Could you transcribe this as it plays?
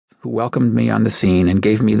who welcomed me on the scene and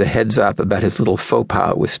gave me the heads up about his little faux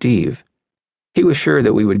pas with Steve. He was sure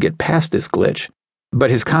that we would get past this glitch,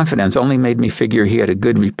 but his confidence only made me figure he had a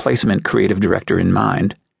good replacement creative director in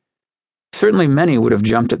mind. Certainly many would have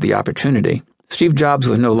jumped at the opportunity. Steve Jobs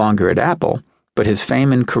was no longer at Apple, but his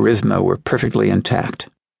fame and charisma were perfectly intact.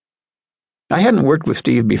 I hadn't worked with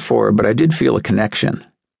Steve before, but I did feel a connection.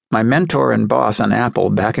 My mentor and boss on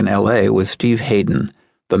Apple back in LA was Steve Hayden,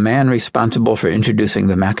 the man responsible for introducing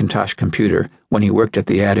the Macintosh computer when he worked at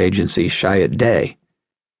the ad agency Chiat Day.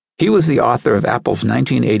 He was the author of Apple's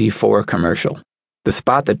 1984 commercial, the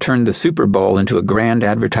spot that turned the Super Bowl into a grand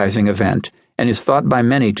advertising event and is thought by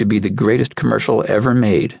many to be the greatest commercial ever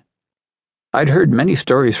made. I'd heard many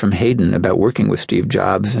stories from Hayden about working with Steve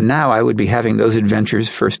Jobs, and now I would be having those adventures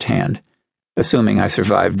firsthand, assuming I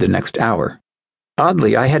survived the next hour.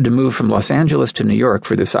 Oddly, I had to move from Los Angeles to New York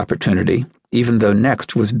for this opportunity, even though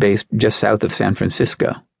Next was based just south of San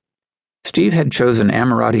Francisco. Steve had chosen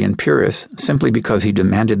Ammirati and Puris simply because he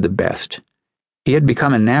demanded the best. He had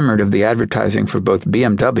become enamored of the advertising for both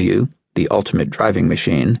BMW, the ultimate driving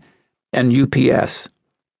machine, and UPS.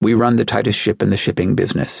 We run the tightest ship in the shipping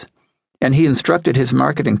business. And he instructed his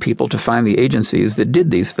marketing people to find the agencies that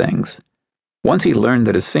did these things. Once he learned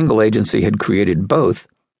that a single agency had created both,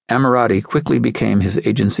 Ammirati quickly became his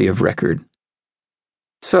agency of record.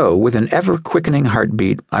 So, with an ever-quickening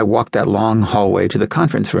heartbeat, I walked that long hallway to the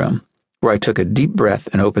conference room, where I took a deep breath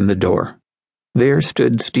and opened the door. There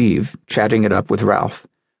stood Steve, chatting it up with Ralph,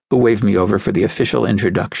 who waved me over for the official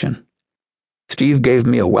introduction. Steve gave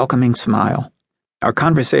me a welcoming smile. Our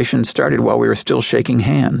conversation started while we were still shaking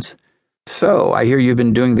hands. "So, I hear you've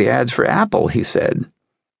been doing the ads for Apple," he said.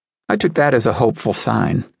 I took that as a hopeful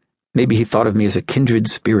sign. Maybe he thought of me as a kindred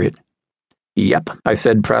spirit. "Yep," I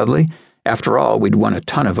said proudly. After all, we'd won a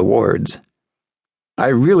ton of awards. "I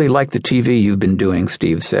really like the TV you've been doing,"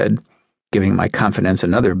 Steve said, giving my confidence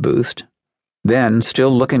another boost. Then,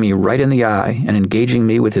 still looking me right in the eye and engaging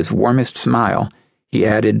me with his warmest smile, he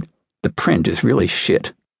added, "The print is really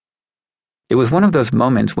shit." It was one of those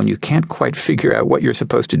moments when you can't quite figure out what you're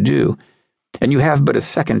supposed to do, and you have but a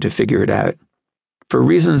second to figure it out. For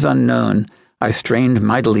reasons unknown, I strained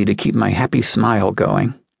mightily to keep my happy smile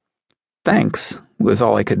going. "Thanks," was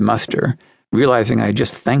all I could muster, realizing I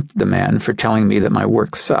just thanked the man for telling me that my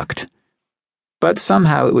work sucked. But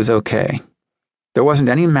somehow it was okay. There wasn't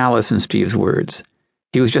any malice in Steve's words.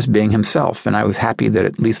 He was just being himself, and I was happy that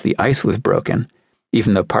at least the ice was broken,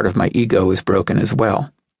 even though part of my ego was broken as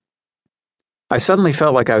well. I suddenly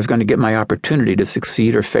felt like I was going to get my opportunity to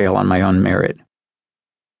succeed or fail on my own merit.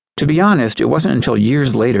 To be honest, it wasn't until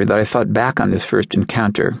years later that I thought back on this first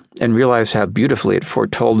encounter and realized how beautifully it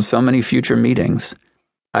foretold so many future meetings.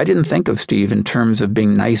 I didn't think of Steve in terms of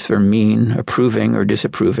being nice or mean, approving or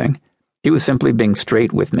disapproving. He was simply being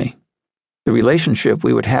straight with me. The relationship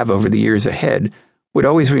we would have over the years ahead would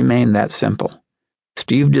always remain that simple.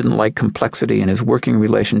 Steve didn't like complexity in his working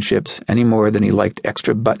relationships any more than he liked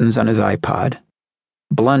extra buttons on his iPod.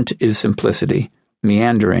 Blunt is simplicity.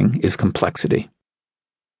 Meandering is complexity.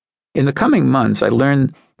 In the coming months, I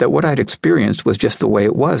learned that what I'd experienced was just the way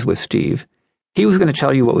it was with Steve. He was going to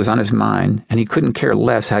tell you what was on his mind, and he couldn't care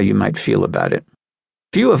less how you might feel about it.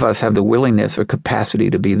 Few of us have the willingness or capacity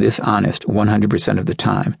to be this honest 100% of the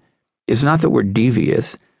time. It's not that we're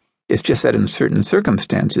devious. It's just that in certain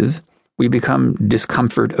circumstances, we become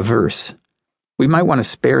discomfort averse. We might want to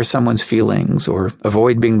spare someone's feelings or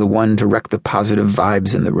avoid being the one to wreck the positive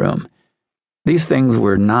vibes in the room. These things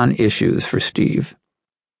were non-issues for Steve.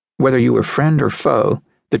 Whether you were friend or foe,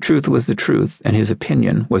 the truth was the truth, and his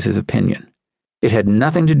opinion was his opinion. It had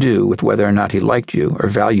nothing to do with whether or not he liked you or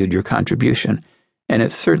valued your contribution, and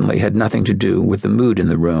it certainly had nothing to do with the mood in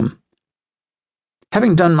the room.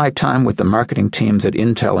 Having done my time with the marketing teams at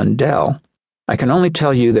Intel and Dell, I can only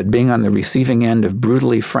tell you that being on the receiving end of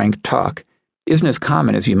brutally frank talk isn't as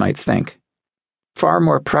common as you might think. Far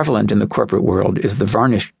more prevalent in the corporate world is the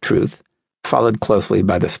varnished truth, followed closely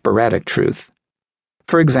by the sporadic truth.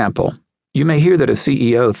 For example, you may hear that a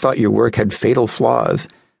CEO thought your work had fatal flaws,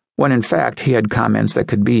 when in fact he had comments that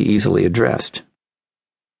could be easily addressed.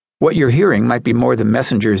 What you're hearing might be more the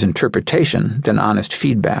messenger's interpretation than honest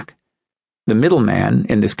feedback. The middleman,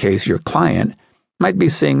 in this case your client, might be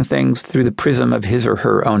seeing things through the prism of his or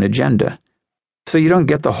her own agenda. So you don't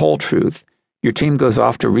get the whole truth. Your team goes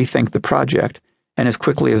off to rethink the project, and as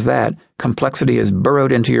quickly as that, complexity has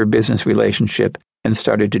burrowed into your business relationship and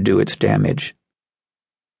started to do its damage.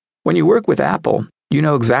 When you work with Apple, you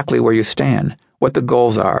know exactly where you stand, what the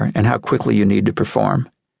goals are, and how quickly you need to perform.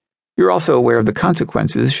 You're also aware of the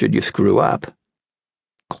consequences should you screw up.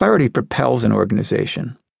 Clarity propels an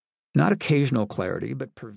organization. Not occasional clarity, but